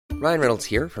Ryan Reynolds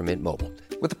here from Mint Mobile.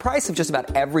 With the price of just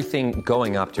about everything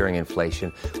going up during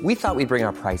inflation, we thought we'd bring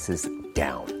our prices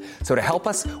down. So to help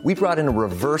us, we brought in a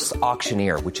reverse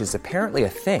auctioneer, which is apparently a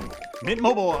thing. Mint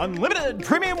Mobile Unlimited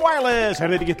Premium Wireless. How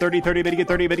to get 30, 30, bit to get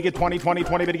 30, bit to get 20, 20,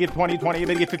 20, bit to get 20, 20,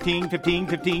 bit to get 15, 15,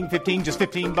 15, 15, just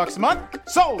 $15 a month?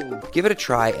 Sold! Give it a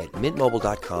try at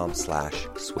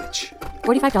mintmobile.com/switch.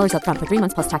 $45 up front for 3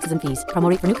 months plus taxes and fees. Promo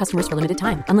rate for new customers for limited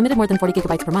time. Unlimited more than 40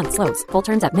 gigabytes per month. Slows full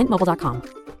terms at mintmobile.com.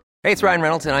 Hey, it's Ryan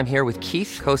Reynolds, and I'm here with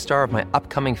Keith, co-star of my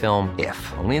upcoming film,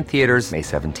 If, only in theaters May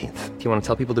 17th. Do you want to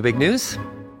tell people the big news?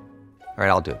 All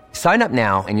right, I'll do it. Sign up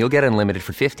now and you'll get unlimited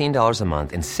for $15 a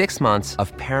month and 6 months of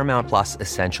Paramount Plus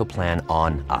Essential Plan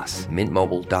on us.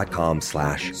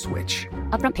 Mintmobile.com/switch.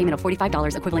 Upfront payment of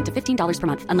 $45 equivalent to $15 per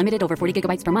month. Unlimited over 40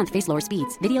 gigabytes per month. Face lower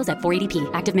speeds. Videos at 480p.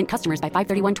 Active Mint customers by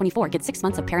 531.24 get 6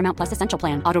 months of Paramount Plus Essential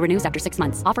Plan. Auto renews after 6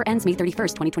 months. Offer ends May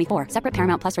 31st, 2024. Separate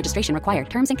Paramount Plus registration required.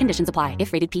 Terms and conditions apply if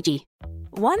rated PG.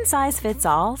 One size fits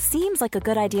all seems like a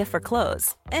good idea for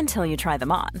clothes until you try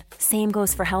them on. Same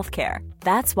goes for healthcare.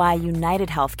 That's why United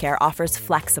Healthcare offers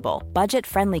flexible,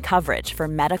 budget-friendly coverage for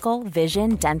medical,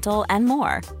 vision, dental, and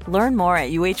more. Learn more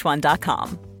at uh1.com.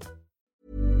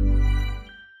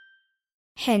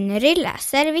 Henry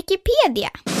läser Wikipedia.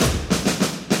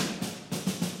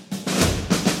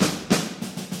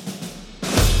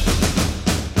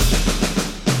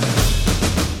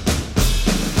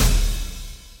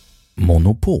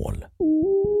 Monopol.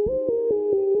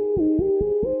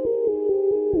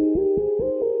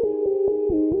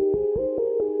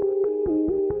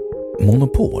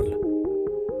 Monopol,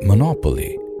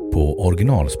 Monopoly på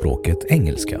originalspråket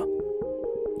engelska,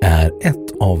 är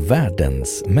ett av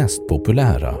världens mest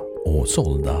populära och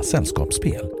sålda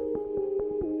sällskapsspel.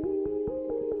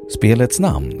 Spelets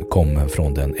namn kommer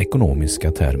från den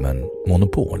ekonomiska termen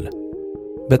monopol,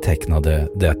 betecknade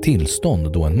det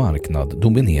tillstånd då en marknad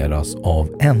domineras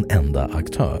av en enda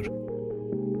aktör.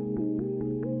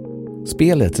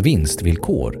 Spelets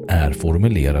vinstvillkor är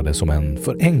formulerade som en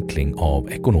förenkling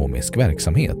av ekonomisk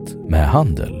verksamhet med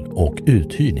handel och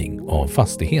uthyrning av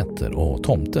fastigheter och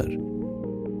tomter.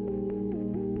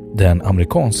 Den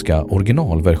amerikanska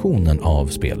originalversionen av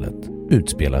spelet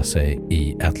utspelar sig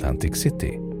i Atlantic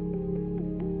City.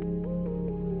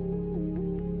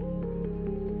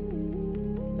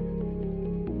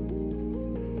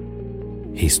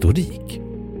 Historik.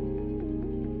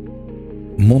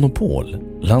 Monopol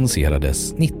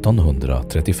lanserades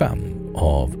 1935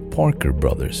 av Parker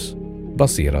Brothers,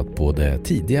 baserat på det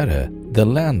tidigare The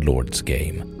Landlord's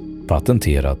Game,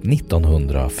 patenterat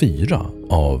 1904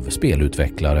 av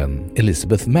spelutvecklaren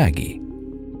Elizabeth Magie.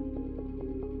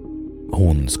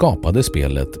 Hon skapade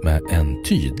spelet med en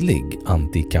tydlig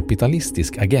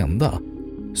antikapitalistisk agenda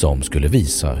som skulle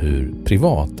visa hur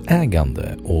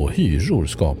privatägande och hyror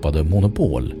skapade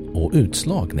monopol och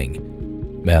utslagning,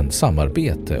 men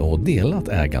samarbete och delat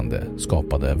ägande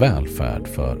skapade välfärd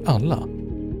för alla.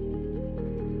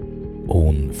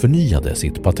 Hon förnyade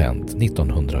sitt patent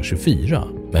 1924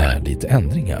 med lite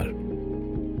ändringar.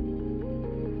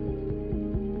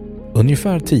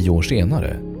 Ungefär 10 år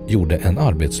senare gjorde en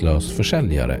arbetslös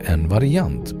försäljare en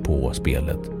variant på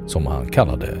spelet som han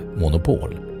kallade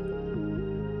Monopol.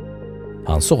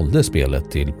 Han sålde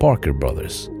spelet till Parker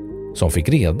Brothers, som fick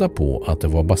reda på att det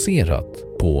var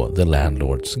baserat på The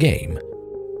Landlord's Game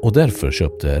och därför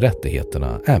köpte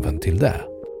rättigheterna även till det.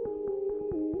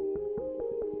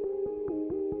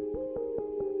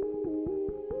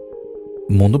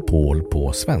 Monopol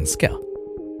på svenska.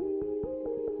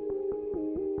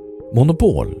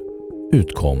 Monopol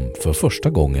utkom för första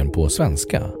gången på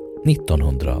svenska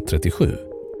 1937.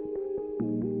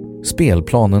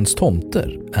 Spelplanens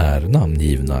tomter är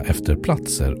namngivna efter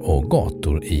platser och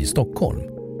gator i Stockholm.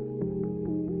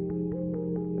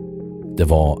 Det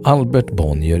var Albert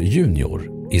Bonnier Jr.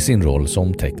 i sin roll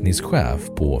som teknisk chef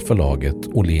på förlaget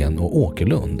Åhlén och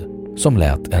Åkerlund som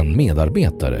lät en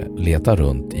medarbetare leta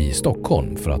runt i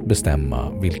Stockholm för att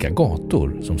bestämma vilka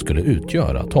gator som skulle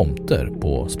utgöra tomter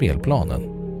på spelplanen.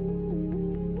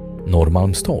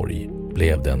 Norrmalmstorg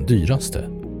blev den dyraste.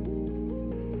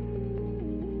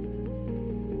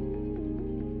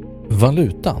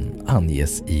 Valutan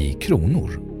anges i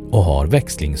kronor och har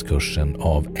växlingskursen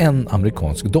av 1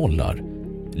 amerikansk dollar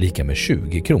lika med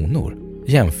 20 kronor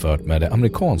jämfört med det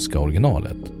amerikanska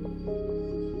originalet.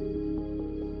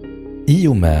 I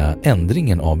och med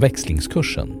ändringen av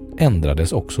växlingskursen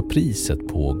ändrades också priset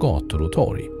på gator och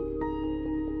torg.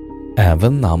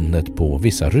 Även namnet på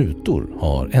vissa rutor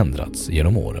har ändrats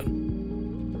genom åren.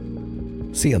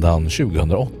 Sedan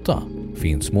 2008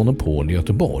 finns Monopol i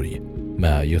Göteborg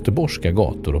med göteborgska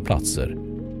gator och platser,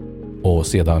 Och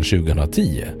sedan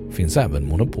 2010 finns även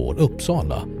Monopol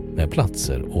Uppsala med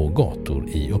platser och gator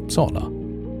i Uppsala.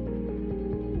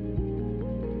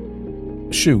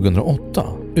 2008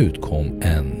 utkom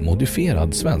en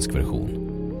modifierad svensk version,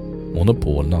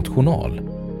 Monopol National.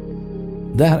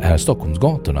 Där är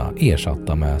Stockholmsgatorna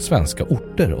ersatta med svenska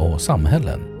orter och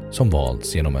samhällen som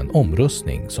valts genom en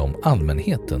omröstning som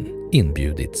allmänheten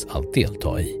inbjudits att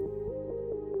delta i.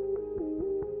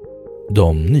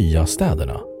 De nya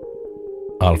städerna: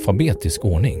 alfabetisk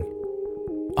ordning: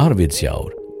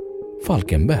 Arvidsjaur,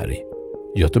 Falkenberg,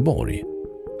 Göteborg,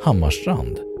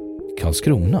 Hammarstrand,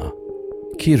 Karlskrona,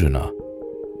 Kiruna,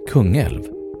 Kungälv,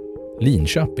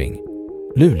 Linköping,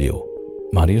 Luleå,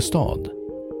 Mariestad,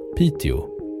 Piteå,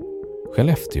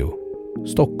 Skellefteå,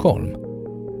 Stockholm,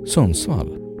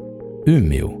 Sundsvall,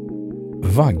 Umeå,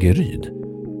 Vaggeryd,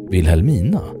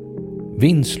 Vilhelmina,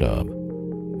 Vinslöv,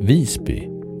 Visby,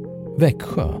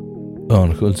 Växjö,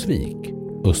 Örnsköldsvik,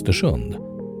 Östersund,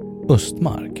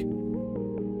 Östmark.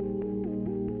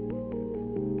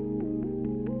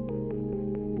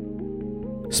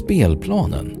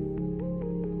 Spelplanen.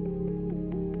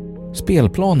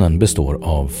 Spelplanen består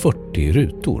av 40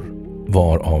 rutor,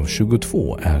 varav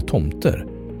 22 är tomter,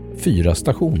 4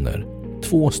 stationer,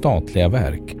 2 statliga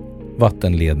verk,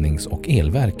 vattenlednings- och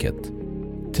elverket,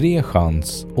 3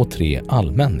 chans och 3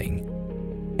 allmänning,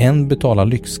 1 betalar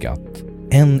lyxskatt,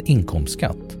 1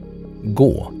 inkomstskatt,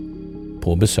 gå,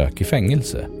 på besök i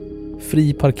fängelse,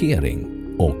 fri parkering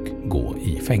och gå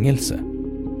i fängelse.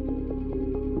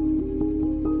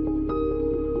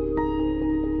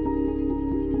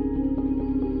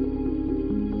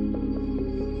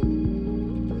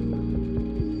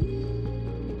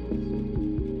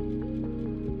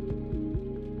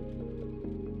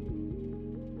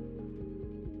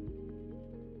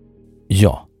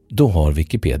 Ja, då har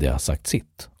Wikipedia sagt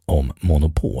sitt om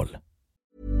Monopol.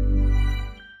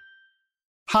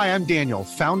 Hi, I'm Daniel,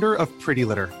 founder of Pretty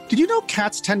Litter. Did you know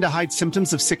cats tend to hide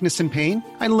symptoms of sickness and pain?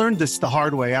 I learned this the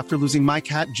hard way after losing my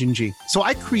cat, Gingy. So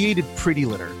I created Pretty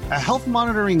Litter, a health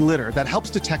monitoring litter that helps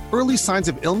detect early signs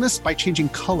of illness by changing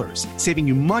colors, saving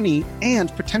you money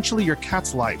and potentially your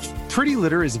cat's life. Pretty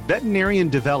Litter is veterinarian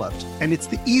developed, and it's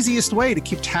the easiest way to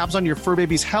keep tabs on your fur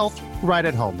baby's health right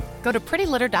at home. Go to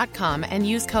prettylitter.com and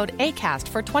use code ACAST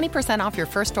for 20% off your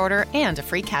first order and a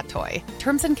free cat toy.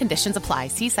 Terms and conditions apply.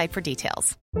 See site for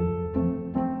details.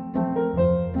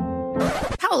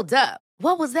 Hold up.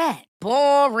 What was that?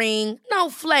 Boring. No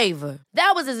flavor.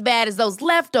 That was as bad as those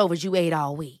leftovers you ate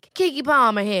all week. Keke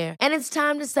Palmer here, and it's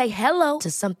time to say hello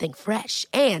to something fresh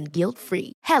and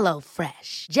guilt-free. Hello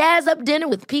Fresh. Jazz up dinner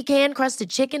with pecan-crusted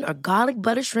chicken or garlic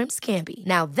butter shrimp scampi.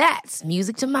 Now that's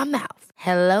music to my mouth.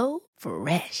 Hello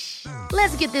Fresh.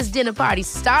 Let's get this dinner party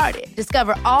started.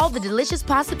 Discover all the delicious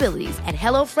possibilities at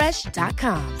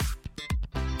hellofresh.com.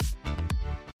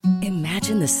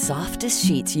 Imagine the softest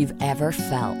sheets you've ever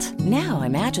felt. Now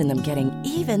imagine them getting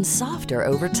even softer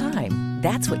over time.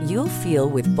 That's what you'll feel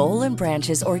with Boll &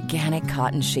 Branch's organic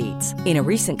cotton sheets. In a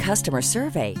recent customer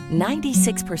survey,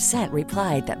 96%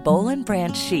 replied that Boll &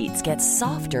 Branch sheets get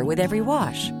softer with every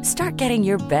wash. Start getting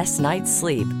your best night's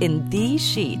sleep in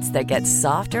these sheets that get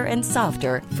softer and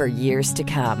softer for years to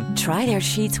come. Try their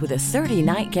sheets with a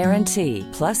 30-night guarantee.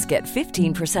 Plus, get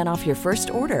 15% off your first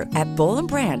order at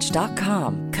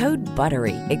bollandbranch.com. Code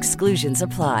BUTTERY. Exclusions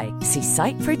apply. See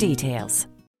site for details.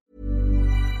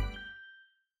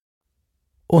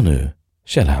 Och nu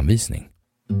källhänvisning.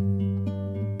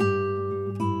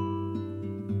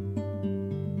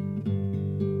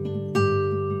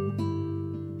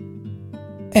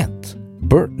 1.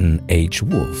 Burton H.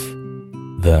 Wolfe,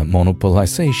 The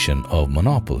Monopolization of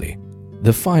Monopoly,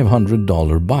 The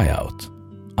 $500 Buyout,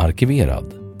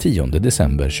 arkiverad 10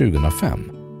 december 2005,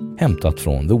 hämtat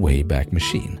från The Wayback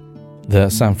Machine, The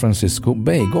San Francisco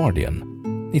Bay Guardian,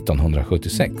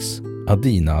 1976,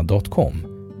 adina.com,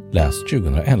 läst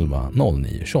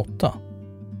 2011-09-28.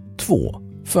 2.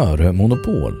 Före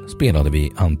Monopol spelade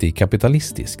vi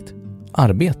antikapitalistiskt,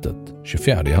 Arbetet,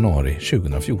 24 januari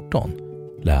 2014,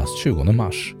 läst 20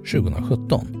 mars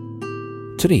 2017.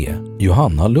 3.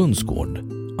 Johanna Lundsgård,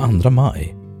 2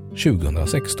 maj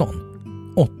 2016,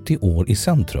 80 år i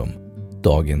centrum,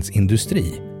 Dagens Industri,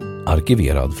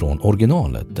 arkiverad från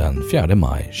originalet den 4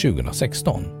 maj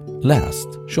 2016, läst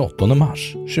 28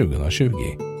 mars 2020.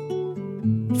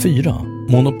 4.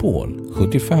 Monopol,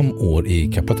 75 år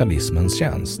i kapitalismens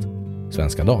tjänst,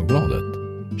 Svenska Dagbladet,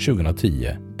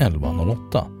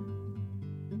 2010-11-08,